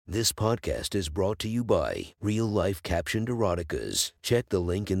This podcast is brought to you by Real Life Captioned Eroticas. Check the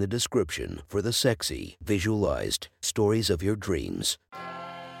link in the description for the sexy, visualized stories of your dreams.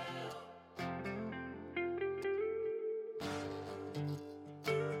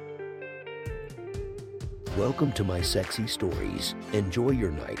 Welcome to my sexy stories. Enjoy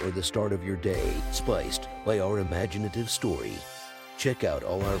your night or the start of your day, spiced by our imaginative story. Check out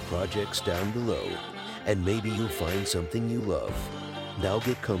all our projects down below, and maybe you'll find something you love. Now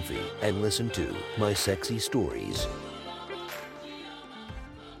get comfy and listen to my sexy stories.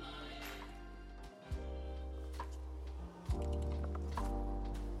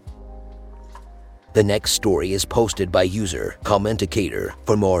 The next story is posted by user Commentator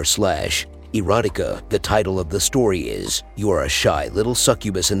for more/erotica. The title of the story is "You Are a Shy Little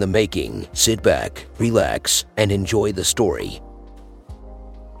Succubus in the Making." Sit back, relax, and enjoy the story.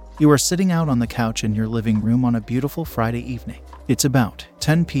 You are sitting out on the couch in your living room on a beautiful Friday evening. It's about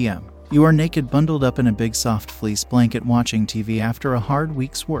 10 p.m. You are naked, bundled up in a big soft fleece blanket, watching TV after a hard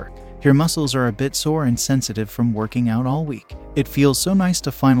week's work. Your muscles are a bit sore and sensitive from working out all week. It feels so nice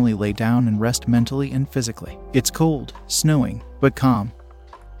to finally lay down and rest mentally and physically. It's cold, snowing, but calm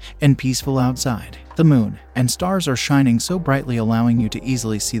and peaceful outside. The moon and stars are shining so brightly, allowing you to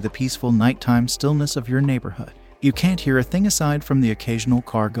easily see the peaceful nighttime stillness of your neighborhood. You can't hear a thing aside from the occasional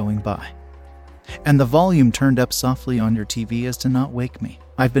car going by. And the volume turned up softly on your TV as to not wake me.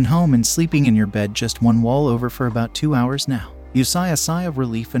 I've been home and sleeping in your bed just one wall over for about 2 hours now. You sigh a sigh of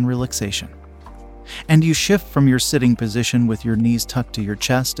relief and relaxation. And you shift from your sitting position with your knees tucked to your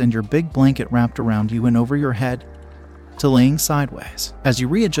chest and your big blanket wrapped around you and over your head to laying sideways. As you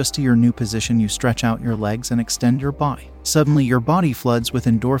readjust to your new position, you stretch out your legs and extend your body. Suddenly, your body floods with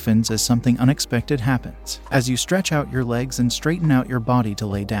endorphins as something unexpected happens. As you stretch out your legs and straighten out your body to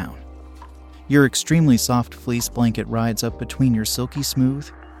lay down, your extremely soft fleece blanket rides up between your silky smooth,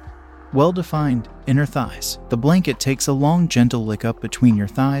 well-defined inner thighs. The blanket takes a long, gentle lick up between your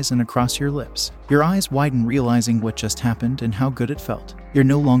thighs and across your lips. Your eyes widen, realizing what just happened and how good it felt. You're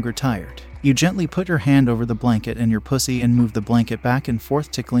no longer tired. You gently put your hand over the blanket and your pussy and move the blanket back and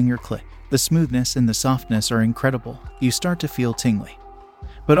forth, tickling your clit. The smoothness and the softness are incredible. You start to feel tingly,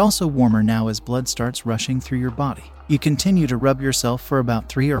 but also warmer now as blood starts rushing through your body. You continue to rub yourself for about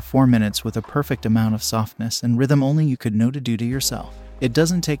 3 or 4 minutes with a perfect amount of softness and rhythm only you could know to do to yourself. It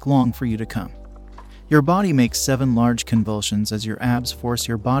doesn't take long for you to come. Your body makes 7 large convulsions as your abs force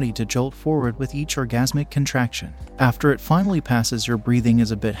your body to jolt forward with each orgasmic contraction. After it finally passes, your breathing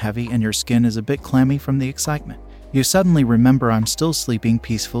is a bit heavy and your skin is a bit clammy from the excitement. You suddenly remember I'm still sleeping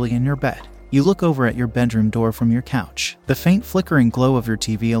peacefully in your bed. You look over at your bedroom door from your couch, the faint flickering glow of your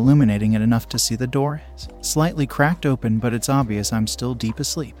TV illuminating it enough to see the door is slightly cracked open, but it's obvious I'm still deep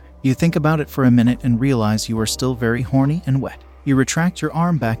asleep. You think about it for a minute and realize you are still very horny and wet. You retract your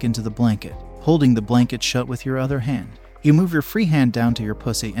arm back into the blanket, holding the blanket shut with your other hand. You move your free hand down to your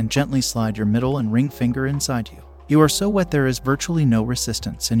pussy and gently slide your middle and ring finger inside you. You are so wet there is virtually no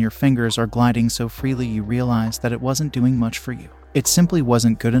resistance, and your fingers are gliding so freely you realize that it wasn't doing much for you. It simply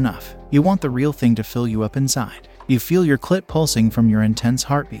wasn't good enough. You want the real thing to fill you up inside. You feel your clit pulsing from your intense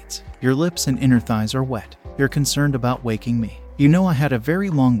heartbeats. Your lips and inner thighs are wet. You're concerned about waking me. You know I had a very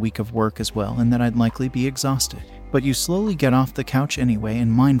long week of work as well and that I'd likely be exhausted. But you slowly get off the couch anyway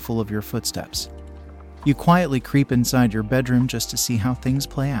and mindful of your footsteps. You quietly creep inside your bedroom just to see how things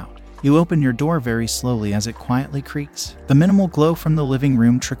play out. You open your door very slowly as it quietly creaks. The minimal glow from the living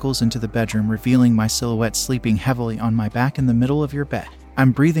room trickles into the bedroom, revealing my silhouette sleeping heavily on my back in the middle of your bed.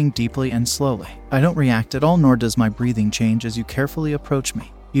 I'm breathing deeply and slowly. I don't react at all, nor does my breathing change as you carefully approach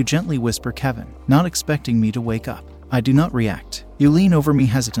me. You gently whisper, "Kevin," not expecting me to wake up. I do not react. You lean over me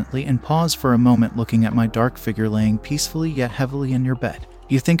hesitantly and pause for a moment, looking at my dark figure laying peacefully yet heavily in your bed.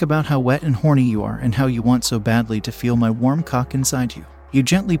 You think about how wet and horny you are and how you want so badly to feel my warm cock inside you. You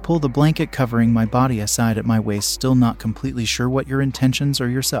gently pull the blanket covering my body aside at my waist, still not completely sure what your intentions are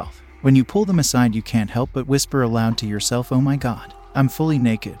yourself. When you pull them aside, you can't help but whisper aloud to yourself, "Oh my God, I'm fully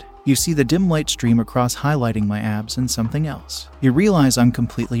naked." You see the dim light stream across, highlighting my abs and something else. You realize I'm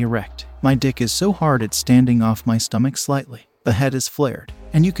completely erect. My dick is so hard it's standing off my stomach slightly. The head is flared,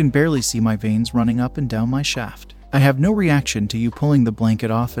 and you can barely see my veins running up and down my shaft. I have no reaction to you pulling the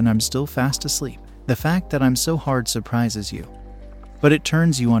blanket off, and I'm still fast asleep. The fact that I'm so hard surprises you, but it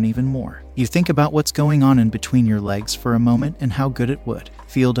turns you on even more. You think about what's going on in between your legs for a moment and how good it would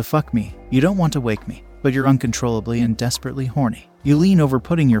feel to fuck me. You don't want to wake me, but you're uncontrollably and desperately horny. You lean over,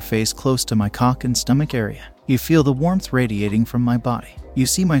 putting your face close to my cock and stomach area. You feel the warmth radiating from my body. You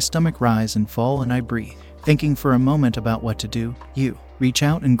see my stomach rise and fall, and I breathe. Thinking for a moment about what to do, you reach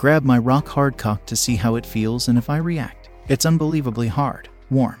out and grab my rock-hard cock to see how it feels and if I react. It's unbelievably hard.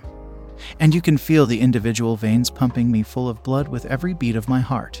 warm. And you can feel the individual veins pumping me full of blood with every beat of my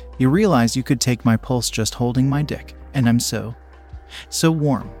heart. You realize you could take my pulse just holding my dick, and I'm so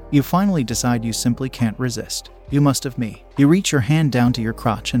warm. You finally decide you simply can't resist. You must have me. You reach your hand down to your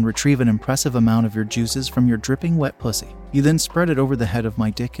crotch and retrieve an impressive amount of your juices from your dripping wet pussy. You then spread it over the head of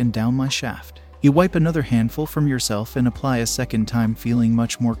my dick and down my shaft. You wipe another handful from yourself and apply a second time, feeling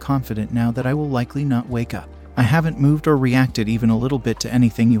much more confident now that I will likely not wake up. I haven't moved or reacted even a little bit to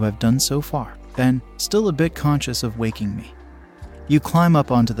anything you have done so far. Then, still a bit conscious of waking me, you climb up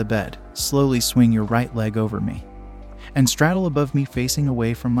onto the bed, slowly swing your right leg over me, and straddle above me facing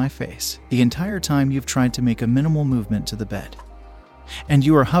away from my face. The entire time you've tried to make a minimal movement to the bed, and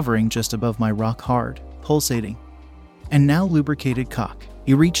you are hovering just above my rock-hard, pulsating, and now lubricated cock.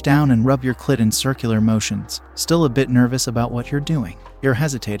 You reach down and rub your clit in circular motions, still a bit nervous about what you're doing. You're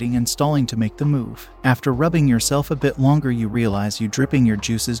hesitating and stalling to make the move. After rubbing yourself a bit longer, you realize you dripping your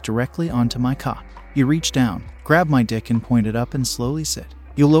juices directly onto my cock. You reach down, grab my dick and point it up and slowly sit.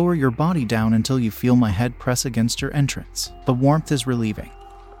 You lower your body down until you feel my head press against your entrance. The warmth is relieving,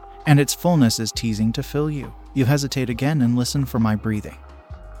 and its fullness is teasing to fill you. You hesitate again and listen for my breathing.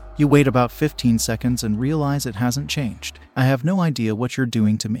 You wait about 15 seconds and realize it hasn't changed. I have no idea what you're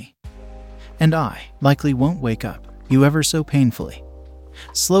doing to me, and I likely won't wake up. You ever so painfully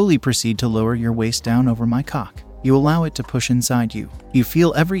slowly proceed to lower your waist down over my cock. You allow it to push inside you. You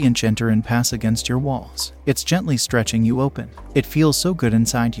feel every inch enter and pass against your walls. It's gently stretching you open. It feels so good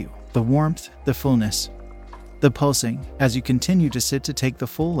inside you. The warmth, the fullness, the pulsing, as you continue to sit to take the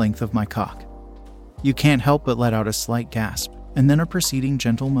full length of my cock. You can't help but let out a slight gasp, and then a preceding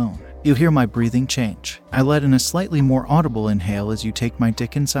gentle moan. You hear my breathing change. I let in a slightly more audible inhale as you take my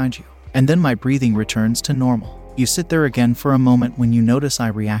dick inside you, and then my breathing returns to normal. You sit there again for a moment when you notice I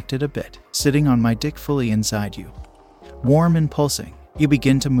reacted a bit, sitting on my dick fully inside you. Warm and pulsing, you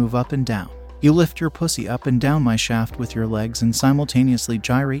begin to move up and down. You lift your pussy up and down my shaft with your legs and simultaneously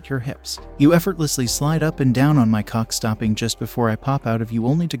gyrate your hips. You effortlessly slide up and down on my cock, stopping just before I pop out of you,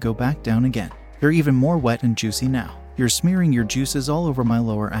 only to go back down again. You're even more wet and juicy now. You're smearing your juices all over my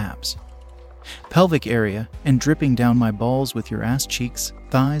lower abs, pelvic area, and dripping down my balls with your ass cheeks,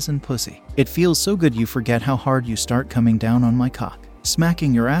 thighs, and pussy. It feels so good you forget how hard you start coming down on my cock,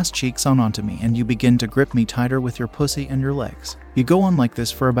 smacking your ass cheeks onto me, and you begin to grip me tighter with your pussy and your legs. You go on like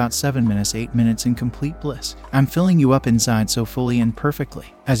this for about 8 minutes in complete bliss. I'm filling you up inside so fully and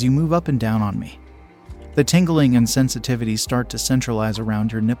perfectly as you move up and down on me. The tingling and sensitivity start to centralize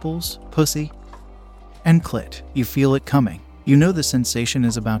around your nipples, pussy, and clit. You feel it coming. You know the sensation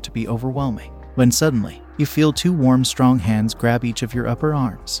is about to be overwhelming, when suddenly, you feel 2 warm, strong hands grab each of your upper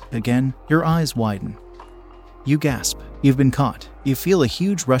arms. Again, your eyes widen. You gasp. You've been caught. You feel a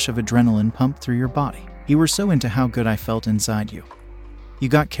huge rush of adrenaline pump through your body. You were so into how good I felt inside you. You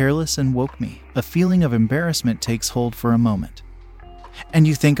got careless and woke me. A feeling of embarrassment takes hold for a moment, and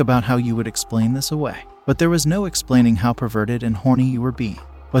you think about how you would explain this away. But there was no explaining how perverted and horny you were being.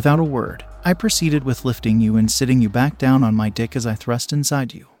 Without a word, I proceeded with lifting you and sitting you back down on my dick as I thrust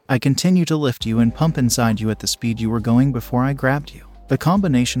inside you. I continue to lift you and pump inside you at the speed you were going before I grabbed you. The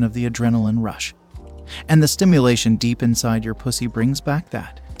combination of the adrenaline rush and the stimulation deep inside your pussy brings back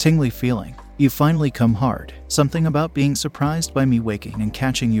that tingly feeling. You finally come hard. Something about being surprised by me waking and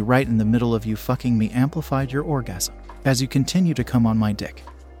catching you right in the middle of you fucking me amplified your orgasm. As you continue to come on my dick,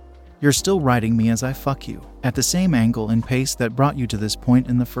 you're still riding me as I fuck you, at the same angle and pace that brought you to this point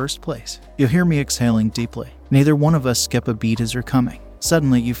in the first place. You hear me exhaling deeply. Neither one of us skip a beat as you're coming.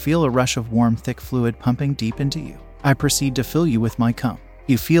 Suddenly, you feel a rush of warm, thick fluid pumping deep into you. I proceed to fill you with my cum.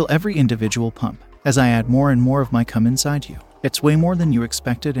 You feel every individual pump as I add more and more of my cum inside you. It's way more than you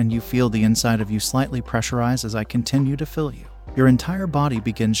expected, and you feel the inside of you slightly pressurize as I continue to fill you. Your entire body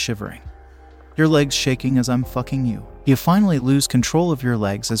begins shivering, your legs shaking as I'm fucking you. You finally lose control of your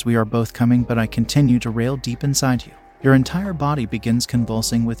legs as we are both coming, but I continue to rail deep inside you. Your entire body begins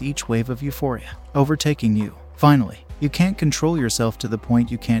convulsing with each wave of euphoria, overtaking you. Finally, you can't control yourself to the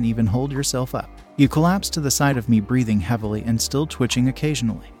point you can't even hold yourself up. You collapse to the side of me, breathing heavily and still twitching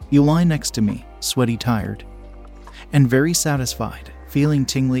occasionally. You lie next to me, sweaty, tired, and very satisfied, feeling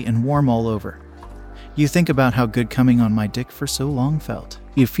tingly and warm all over. You think about how good coming on my dick for so long felt.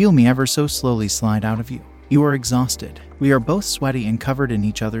 You feel me ever so slowly slide out of you. You are exhausted. We are both sweaty and covered in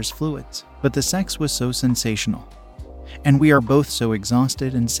each other's fluids, but the sex was so sensational, and we are both so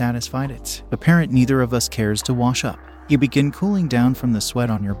exhausted and satisfied it's apparent neither of us cares to wash up. You begin cooling down from the sweat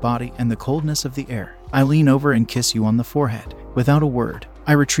on your body and the coldness of the air. I lean over and kiss you on the forehead. Without a word,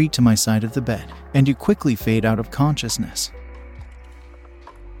 I retreat to my side of the bed, and you quickly fade out of consciousness.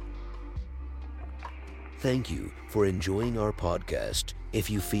 Thank you for enjoying our podcast.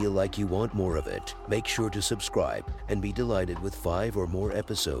 If you feel like you want more of it, make sure to subscribe and be delighted with 5 or more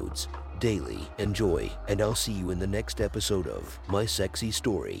episodes daily. Enjoy, and I'll see you in the next episode of My Sexy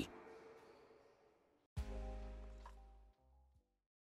Story.